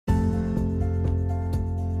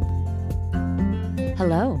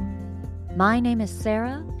Hello, my name is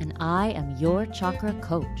Sarah and I am your chakra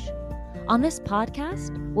coach. On this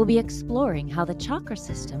podcast, we'll be exploring how the chakra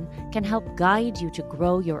system can help guide you to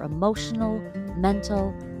grow your emotional,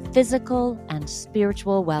 mental, physical, and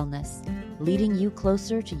spiritual wellness, leading you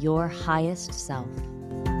closer to your highest self.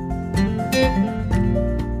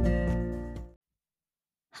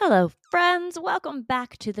 Hello, friends. Welcome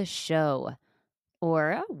back to the show.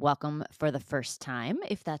 Or welcome for the first time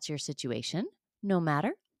if that's your situation. No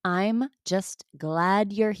matter, I'm just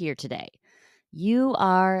glad you're here today. You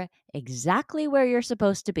are exactly where you're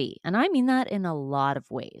supposed to be. And I mean that in a lot of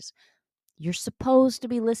ways. You're supposed to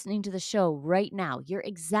be listening to the show right now. You're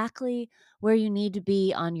exactly where you need to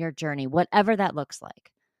be on your journey, whatever that looks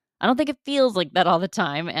like. I don't think it feels like that all the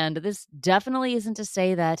time. And this definitely isn't to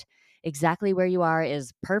say that exactly where you are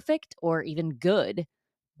is perfect or even good.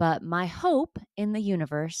 But my hope in the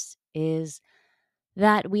universe is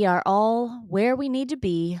that we are all where we need to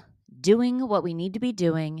be, doing what we need to be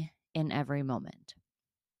doing in every moment.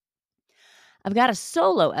 I've got a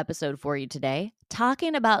solo episode for you today,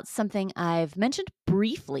 talking about something I've mentioned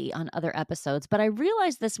briefly on other episodes, but I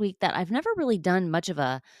realized this week that I've never really done much of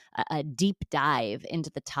a deep dive into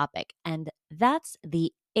the topic, and that's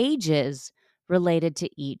the ages related to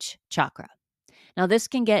each chakra. Now, this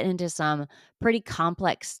can get into some pretty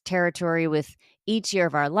complex territory with each year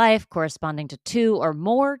of our life corresponding to 2 or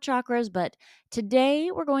more chakras, but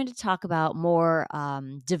today we're going to talk about more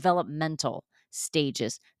developmental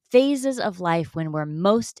stages, phases of life when we're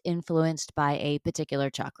most influenced by a particular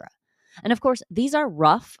chakra. And of course, these are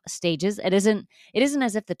rough stages. It isn't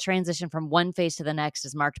as if the transition from one phase to the next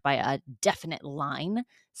is marked by a definite line.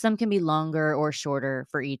 Some can be longer or shorter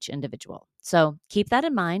for each individual. So keep that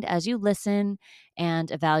in mind as you listen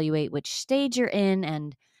and evaluate which stage you're in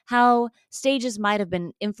and how stages might have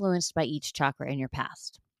been influenced by each chakra in your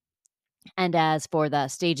past. And as for the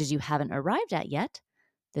stages you haven't arrived at yet,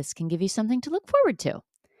 this can give you something to look forward to.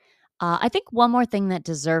 I think one more thing that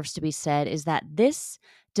deserves to be said is that this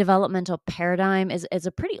developmental paradigm is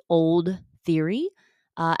a pretty old theory.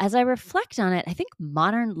 As I reflect on it, I think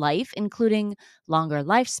modern life, including longer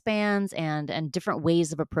lifespans and different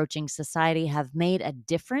ways of approaching society, have made a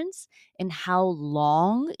difference in how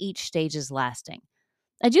long each stage is lasting.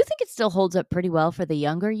 I do think it still holds up pretty well for the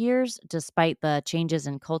younger years, despite the changes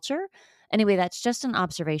in culture. Anyway, that's just an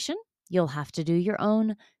observation. You'll have to do your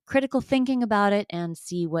own critical thinking about it and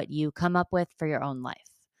see what you come up with for your own life.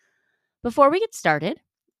 Before we get started,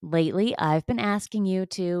 lately I've been asking you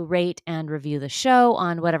to rate and review the show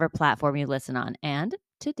on whatever platform you listen on, and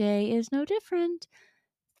today is no different.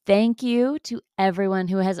 Thank you to everyone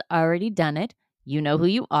who has already done it. You know who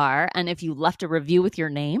you are, and if you left a review with your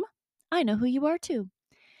name, I know who you are too.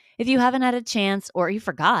 If you haven't had a chance or you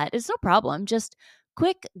forgot, it's no problem. Just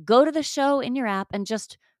quick go to the show in your app and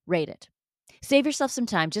just rate it. Save yourself some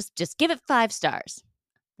time. Just give it 5 stars.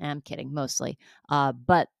 I'm kidding, mostly.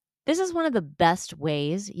 But this is one of the best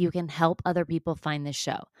ways you can help other people find this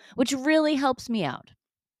show, which really helps me out.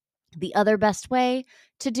 The other best way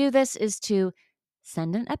to do this is to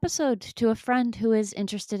send an episode to a friend who is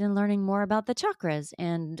interested in learning more about the chakras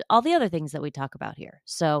and all the other things that we talk about here.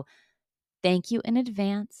 So thank you in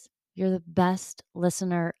advance. You're the best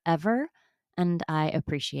listener ever, and I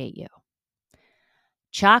appreciate you.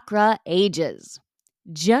 Chakra ages.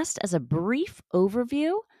 Just as a brief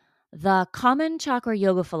overview, the common chakra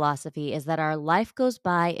yoga philosophy is that our life goes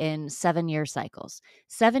by in 7-year cycles,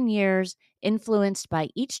 7 years influenced by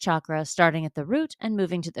each chakra, starting at the root and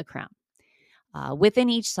moving to the crown. Within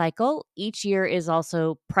each cycle, each year is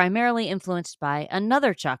also primarily influenced by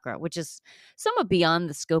another chakra, which is somewhat beyond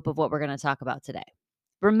the scope of what we're going to talk about today.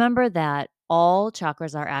 Remember that all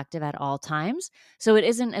chakras are active at all times, so it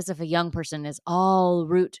isn't as if a young person is all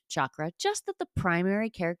root chakra, just that the primary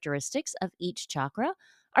characteristics of each chakra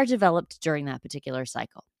are developed during that particular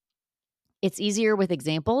cycle. It's easier with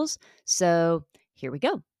examples, so here we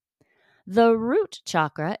go. The root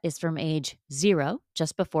chakra is from age 0,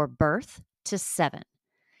 just before birth, to 7.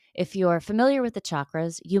 If you're familiar with the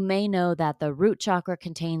chakras, you may know that the root chakra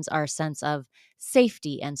contains our sense of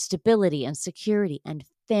safety and stability and security and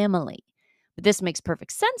family. But this makes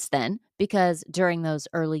perfect sense then, because during those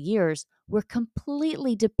early years, we're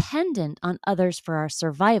completely dependent on others for our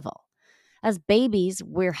survival. As babies,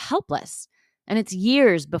 we're helpless, and it's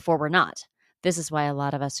years before we're not. This is why a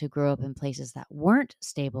lot of us who grew up in places that weren't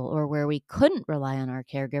stable or where we couldn't rely on our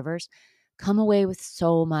caregivers come away with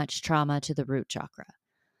so much trauma to the root chakra.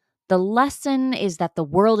 The lesson is that the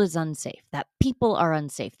world is unsafe, that people are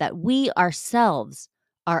unsafe, that we ourselves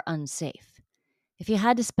are unsafe. If you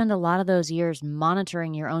had to spend a lot of those years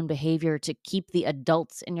monitoring your own behavior to keep the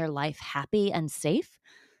adults in your life happy and safe,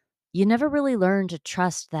 you never really learn to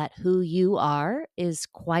trust that who you are is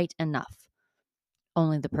quite enough.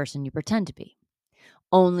 Only the person you pretend to be,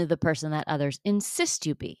 only the person that others insist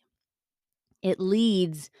you be. It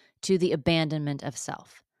leads to the abandonment of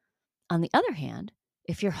self. On the other hand,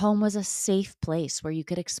 if your home was a safe place where you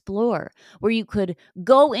could explore, where you could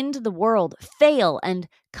go into the world, fail, and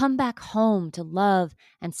come back home to love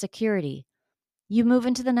and security, you move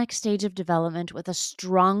into the next stage of development with a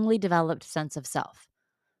strongly developed sense of self.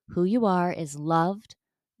 Who you are is loved,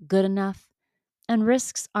 good enough, and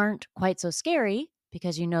risks aren't quite so scary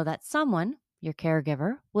because you know that someone, your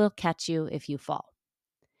caregiver, will catch you if you fall.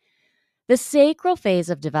 The sacral phase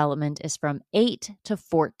of development is from 8 to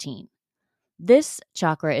 14. This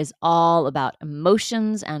chakra is all about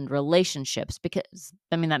emotions and relationships because,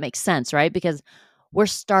 that makes sense, right? Because we're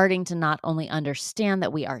starting to not only understand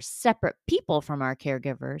that we are separate people from our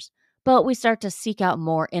caregivers, but we start to seek out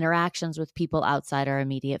more interactions with people outside our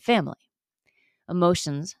immediate family.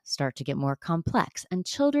 Emotions start to get more complex, and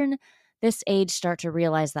children this age start to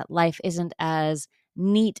realize that life isn't as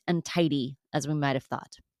neat and tidy as we might have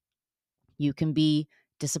thought. You can be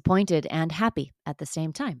disappointed and happy at the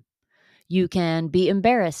same time. You can be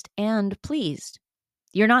embarrassed and pleased.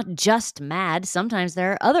 You're not just mad. Sometimes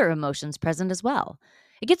there are other emotions present as well.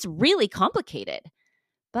 It gets really complicated,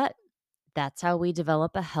 but that's how we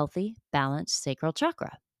develop a healthy, balanced sacral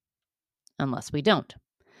chakra. Unless we don't.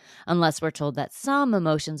 Unless we're told that some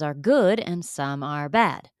emotions are good and some are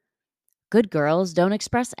bad. Good girls don't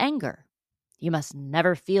express anger. You must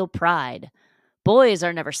never feel pride. Boys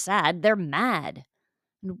are never sad, they're mad.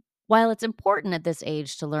 And while it's important at this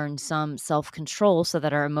age to learn some self control so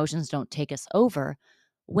that our emotions don't take us over,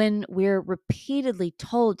 when we're repeatedly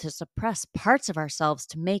told to suppress parts of ourselves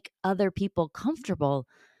to make other people comfortable,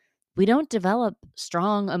 we don't develop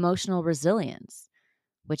strong emotional resilience,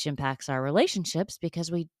 which impacts our relationships because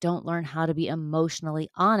we don't learn how to be emotionally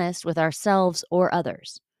honest with ourselves or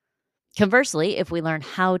others. Conversely, if we learn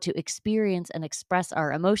how to experience and express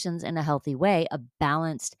our emotions in a healthy way, a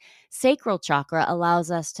balanced sacral chakra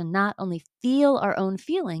allows us to not only feel our own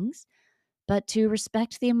feelings, but to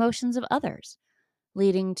respect the emotions of others,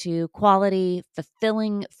 leading to quality,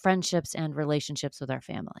 fulfilling friendships and relationships with our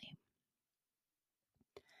family.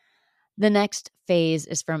 The next phase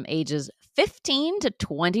is from ages 15 to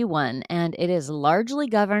 21, and it is largely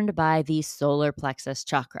governed by the solar plexus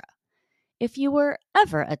chakra. If you were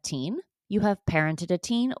ever a teen, you have parented a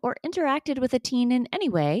teen, or interacted with a teen in any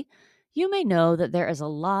way, you may know that there is a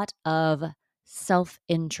lot of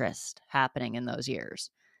self-interest happening in those years.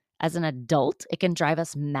 As an adult, it can drive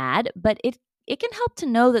us mad, but it can help to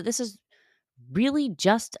know that this is really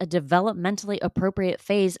just a developmentally appropriate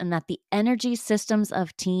phase and that the energy systems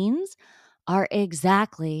of teens are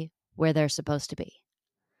exactly where they're supposed to be.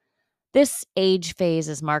 This age phase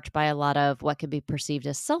is marked by a lot of what could be perceived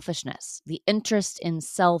as selfishness, the interest in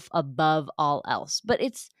self above all else. But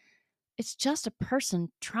it's just a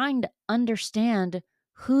person trying to understand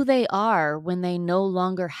who they are when they no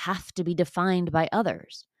longer have to be defined by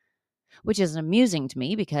others, which is amusing to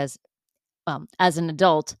me because as an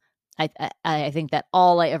adult, I think that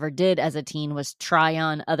all I ever did as a teen was try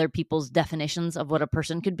on other people's definitions of what a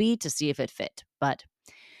person could be to see if it fit.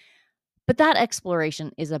 But that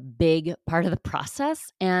exploration is a big part of the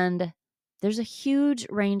process, and there's a huge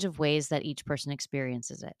range of ways that each person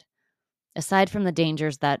experiences it. Aside from the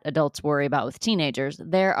dangers that adults worry about with teenagers,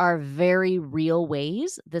 there are very real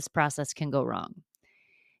ways this process can go wrong.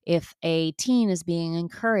 If a teen is being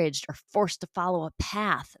encouraged or forced to follow a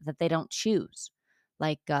path that they don't choose,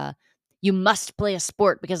 like you must play a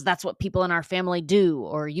sport because that's what people in our family do,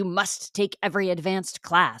 or you must take every advanced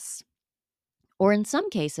class. Or in some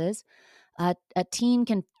cases, a teen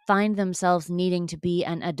can find themselves needing to be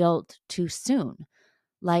an adult too soon,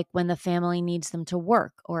 like when the family needs them to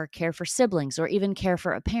work or care for siblings or even care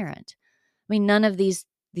for a parent. I mean, none of these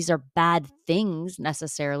are bad things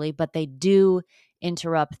necessarily, but they do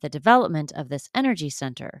interrupt the development of this energy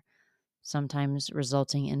center, sometimes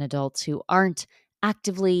resulting in adults who aren't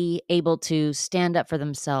actively able to stand up for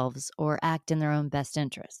themselves or act in their own best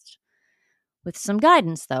interest. With some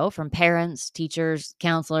guidance, though, from parents, teachers,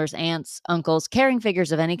 counselors, aunts, uncles, caring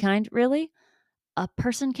figures of any kind, really, a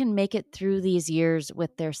person can make it through these years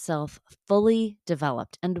with their self fully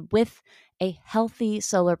developed. And with a healthy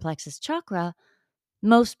solar plexus chakra,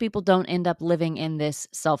 most people don't end up living in this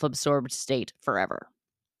self absorbed state forever,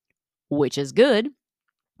 which is good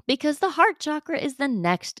because the heart chakra is the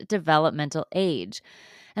next developmental age,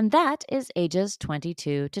 and that is ages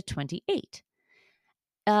 22 to 28.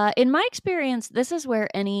 In my experience, this is where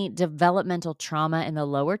any developmental trauma in the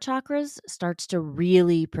lower chakras starts to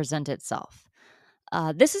really present itself.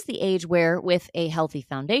 This is the age where, with a healthy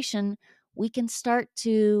foundation, we can start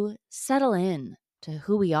to settle in to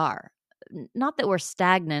who we are. Not that we're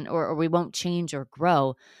stagnant or we won't change or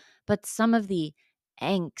grow, but some of the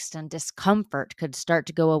angst and discomfort could start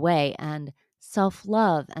to go away, and self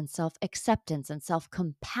love and self acceptance and self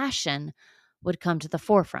compassion would come to the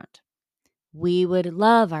forefront. We would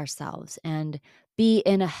love ourselves and be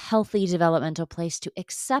in a healthy developmental place to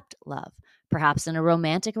accept love, perhaps in a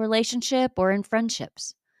romantic relationship or in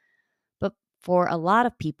friendships. But for a lot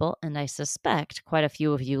of people, and I suspect quite a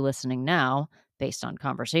few of you listening now, based on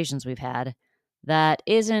conversations we've had, that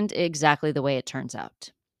isn't exactly the way it turns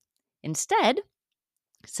out. Instead,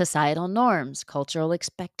 societal norms, cultural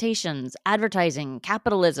expectations, advertising,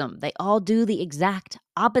 capitalism, they all do the exact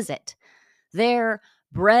opposite. Their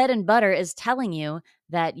bread and butter is telling you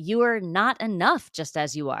that you are not enough just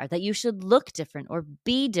as you are, that you should look different or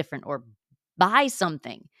be different or buy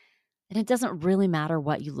something. And it doesn't really matter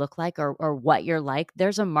what you look like or what you're like.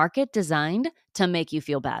 There's a market designed to make you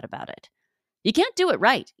feel bad about it. You can't do it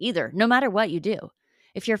right either, no matter what you do.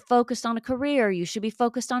 If you're focused on a career, you should be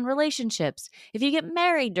focused on relationships. If you get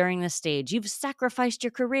married during this stage, you've sacrificed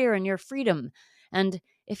your career and your freedom. And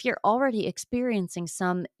if you're already experiencing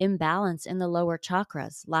some imbalance in the lower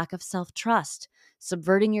chakras, lack of self trust,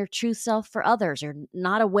 subverting your true self for others, you're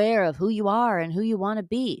not aware of who you are and who you want to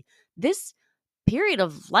be, this period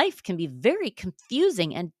of life can be very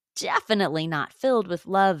confusing and definitely not filled with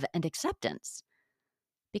love and acceptance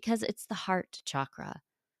because it's the heart chakra.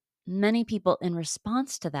 Many people, in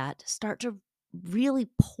response to that, start to really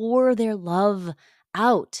pour their love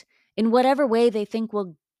out in whatever way they think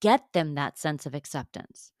will get them that sense of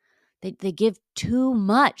acceptance. They give too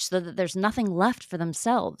much so that there's nothing left for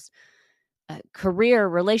themselves. Career,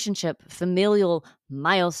 relationship, familial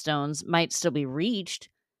milestones might still be reached,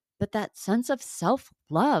 but that sense of self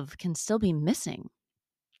love can still be missing.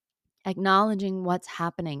 Acknowledging what's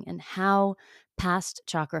happening and how past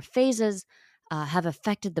chakra phases have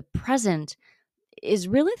affected the present is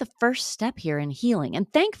really the first step here in healing.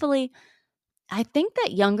 And thankfully, I think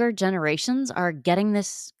that younger generations are getting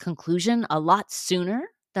this conclusion a lot sooner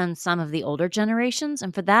than some of the older generations.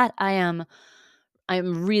 And for that, I'm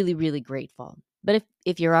really, really grateful. But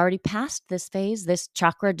if you're already past this phase, this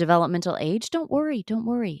chakra developmental age, don't worry. Don't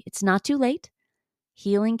worry. It's not too late.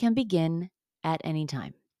 Healing can begin at any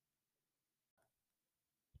time.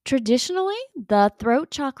 Traditionally, the throat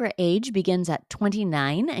chakra age begins at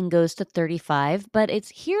 29 and goes to 35, but it's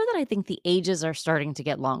here that I think the ages are starting to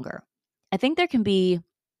get longer. I think there can be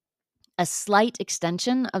a slight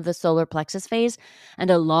extension of the solar plexus phase and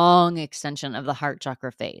a long extension of the heart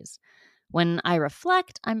chakra phase. When I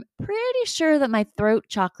reflect, I'm pretty sure that my throat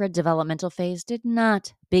chakra developmental phase did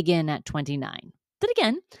not begin at 29. But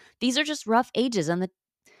again, these are just rough ages, and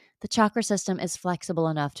the chakra system is flexible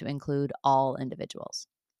enough to include all individuals.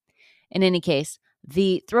 In any case,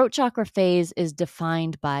 the throat chakra phase is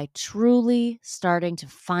defined by truly starting to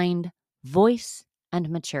find voice and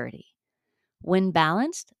maturity. When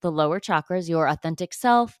balanced, the lower chakras, your authentic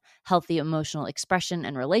self, healthy emotional expression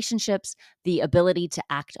and relationships, the ability to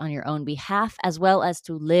act on your own behalf, as well as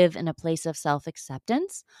to live in a place of self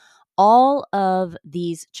acceptance, all of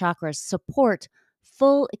these chakras support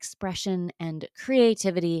full expression and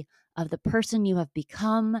creativity of the person you have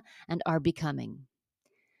become and are becoming.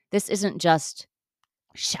 This isn't just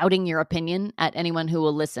shouting your opinion at anyone who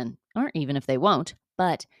will listen, or even if they won't,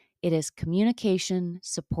 but it is communication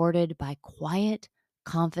supported by quiet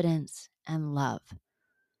confidence and love.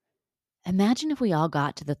 Imagine if we all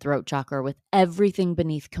got to the throat chakra with everything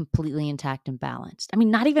beneath completely intact and balanced. I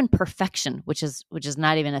mean, not even perfection, which is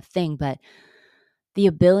not even a thing, but the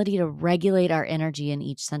ability to regulate our energy in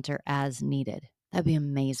each center as needed. That'd be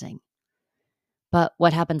amazing. But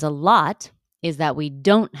what happens a lot is that we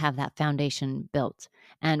don't have that foundation built.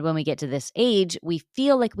 And when we get to this age, we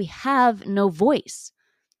feel like we have no voice.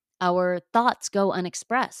 Our thoughts go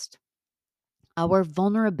unexpressed. Our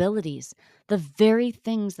vulnerabilities, the very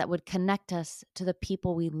things that would connect us to the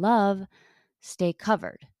people we love, stay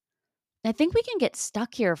covered. I think we can get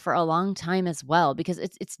stuck here for a long time as well because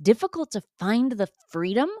it's difficult to find the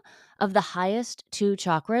freedom of the highest two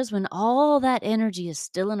chakras when all that energy is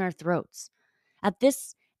still in our throats. At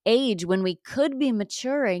this age, when we could be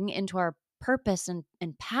maturing into our purpose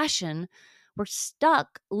and passion, we're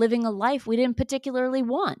stuck living a life we didn't particularly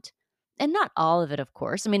want. And not all of it, of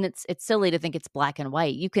course. I mean, it's silly to think it's black and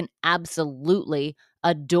white. You can absolutely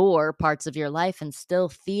adore parts of your life and still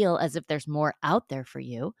feel as if there's more out there for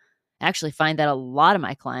you. I actually find that a lot of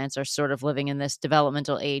my clients are sort of living in this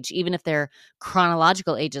developmental age, even if their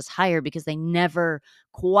chronological age is higher, because they never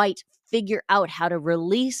quite figure out how to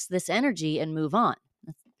release this energy and move on.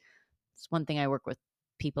 That's one thing I work with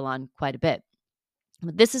people on quite a bit.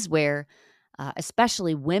 But this is where,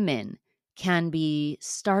 especially women, can be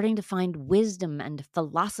starting to find wisdom and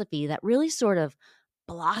philosophy that really sort of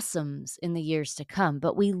blossoms in the years to come.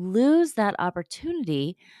 But we lose that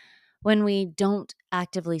opportunity when we don't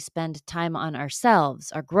actively spend time on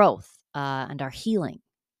ourselves, our growth, and our healing.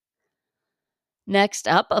 Next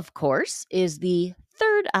up, of course, is the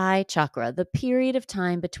third eye chakra, the period of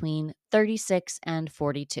time between 36 and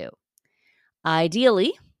 42.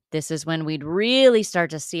 Ideally, this is when we'd really start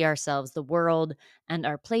to see ourselves, the world, and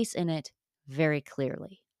our place in it very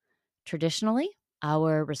clearly. Traditionally,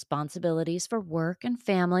 our responsibilities for work and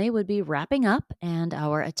family would be wrapping up and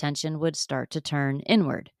our attention would start to turn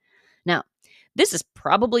inward. Now, this is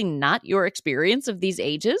probably not your experience of these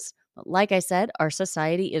ages. But like I said, our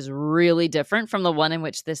society is really different from the one in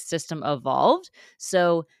which this system evolved.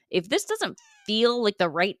 So if this doesn't feel like the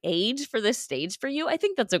right age for this stage for you, I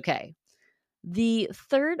think that's okay. The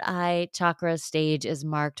third eye chakra stage is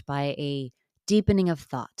marked by a deepening of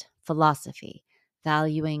thought, philosophy,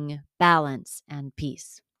 valuing balance and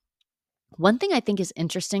peace. One thing I think is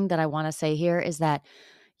interesting that I want to say here is that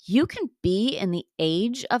you can be in the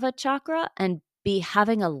age of a chakra and be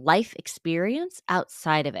having a life experience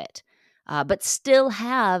outside of it, but still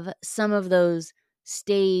have some of those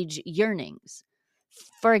stage yearnings.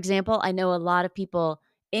 For example, I know a lot of people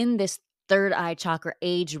in this third eye chakra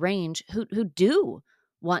age range who do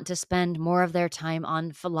want to spend more of their time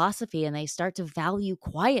on philosophy and they start to value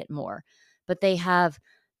quiet more, but they have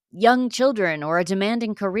young children or a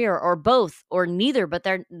demanding career or both or neither, but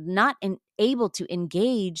they're not able to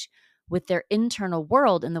engage with their internal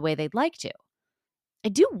world in the way they'd like to. I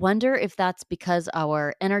do wonder if that's because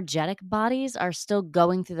our energetic bodies are still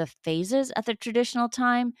going through the phases at the traditional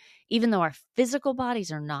time, even though our physical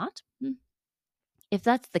bodies are not. If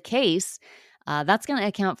that's the case, that's going to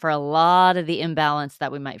account for a lot of the imbalance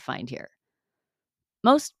that we might find here.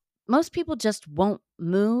 Most most people just won't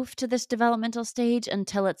move to this developmental stage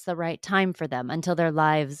until it's the right time for them, until their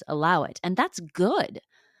lives allow it. And that's good.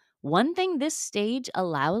 One thing this stage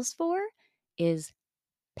allows for is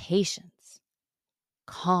patience,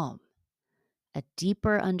 calm, a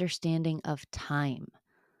deeper understanding of time.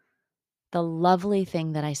 The lovely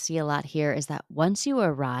thing that I see a lot here is that once you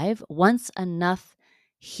arrive, once enough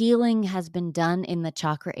healing has been done in the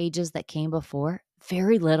chakra ages that came before,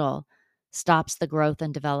 very little stops the growth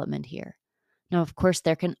and development here. Now, of course,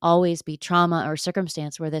 there can always be trauma or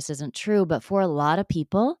circumstance where this isn't true, but for a lot of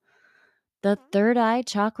people, the third eye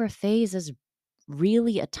chakra phase is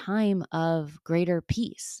really a time of greater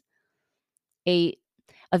peace. A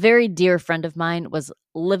a very dear friend of mine was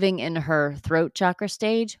living in her throat chakra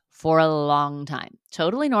stage for a long time.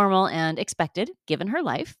 Totally normal and expected given her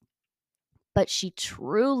life, but she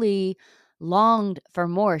truly longed for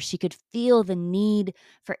more. She could feel the need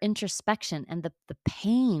for introspection and the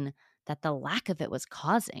pain that the lack of it was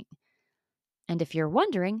causing. And if you're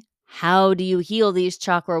wondering, how do you heal these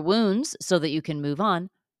chakra wounds so that you can move on?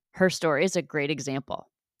 Her story is a great example.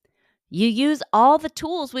 You use all the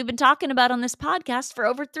tools we've been talking about on this podcast for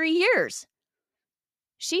over 3 years.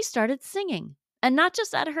 She started singing, and not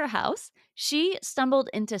just at her house. She stumbled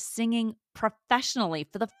into singing professionally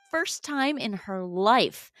for the first time in her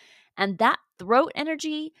life. And that throat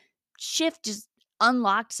energy shift just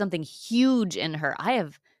unlocked something huge in her. I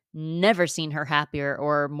have never seen her happier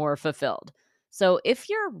or more fulfilled. So if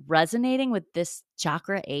you're resonating with this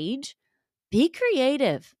chakra age, be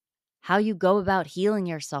creative. How you go about healing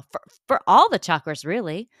yourself for all the chakras,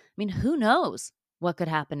 really. I mean, who knows what could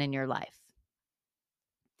happen in your life?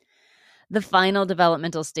 The final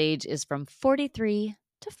developmental stage is from 43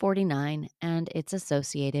 to 49, and it's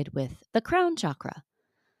associated with the crown chakra.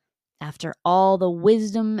 After all the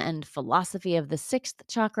wisdom and philosophy of the sixth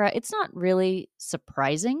chakra, it's not really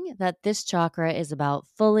surprising that this chakra is about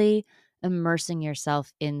fully immersing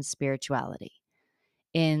yourself in spirituality.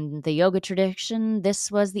 In the yoga tradition,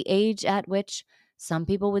 this was the age at which some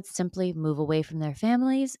people would simply move away from their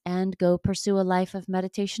families and go pursue a life of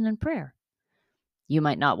meditation and prayer. You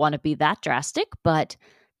might not want to be that drastic, but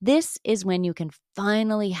this is when you can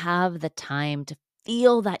finally have the time to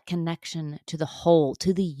feel that connection to the whole,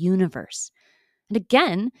 to the universe. And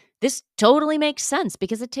again, this totally makes sense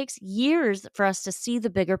because it takes years for us to see the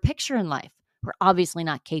bigger picture in life. We're obviously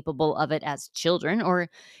not capable of it as children or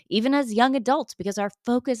even as young adults because our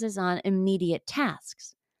focus is on immediate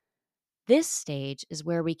tasks. This stage is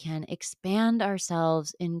where we can expand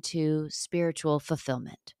ourselves into spiritual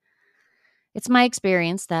fulfillment. It's my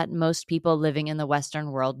experience that most people living in the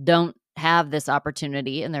Western world don't have this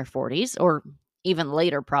opportunity in their 40s or even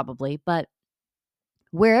later, probably. But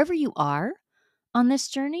wherever you are on this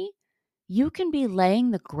journey, you can be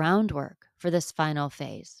laying the groundwork for this final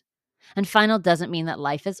phase. And final doesn't mean that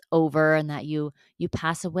life is over and that you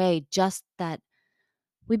pass away, just that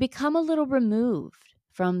we become a little removed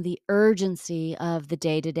from the urgency of the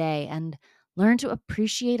day to day and learn to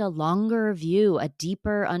appreciate a longer view, a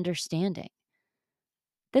deeper understanding.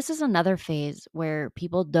 This is another phase where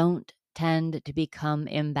people don't tend to become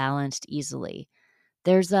imbalanced easily.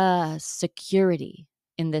 There's a security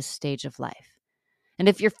in this stage of life. And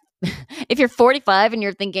if you're if you're 45 and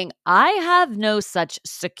you're thinking, "I have no such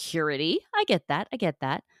security." I get that. I get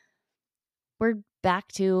that. We're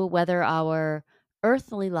back to whether our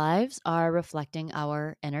earthly lives are reflecting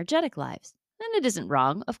our energetic lives. And it isn't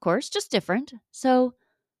wrong, of course, just different. So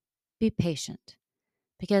be patient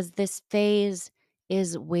because this phase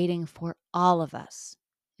is waiting for all of us.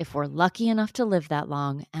 If we're lucky enough to live that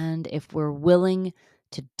long and if we're willing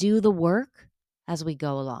to do the work as we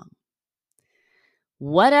go along.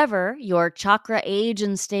 Whatever your chakra age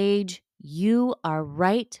and stage, you are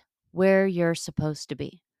right where you're supposed to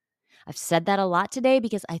be. I've said that a lot today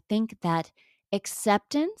because I think that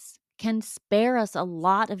acceptance can spare us a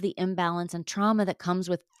lot of the imbalance and trauma that comes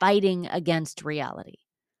with fighting against reality.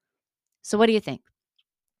 So, what do you think?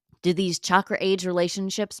 Do these chakra age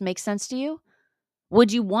relationships make sense to you?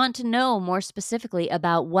 Would you want to know more specifically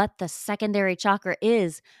about what the secondary chakra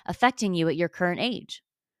is affecting you at your current age?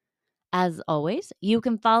 As always, you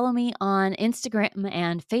can follow me on Instagram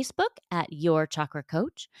and Facebook at Your Chakra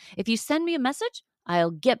Coach. If you send me a message,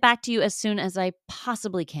 I'll get back to you as soon as I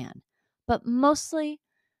possibly can. But mostly,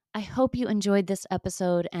 I hope you enjoyed this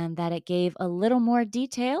episode and that it gave a little more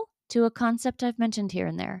detail to a concept I've mentioned here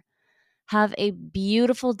and there. Have a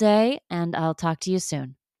beautiful day, and I'll talk to you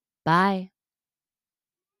soon. Bye.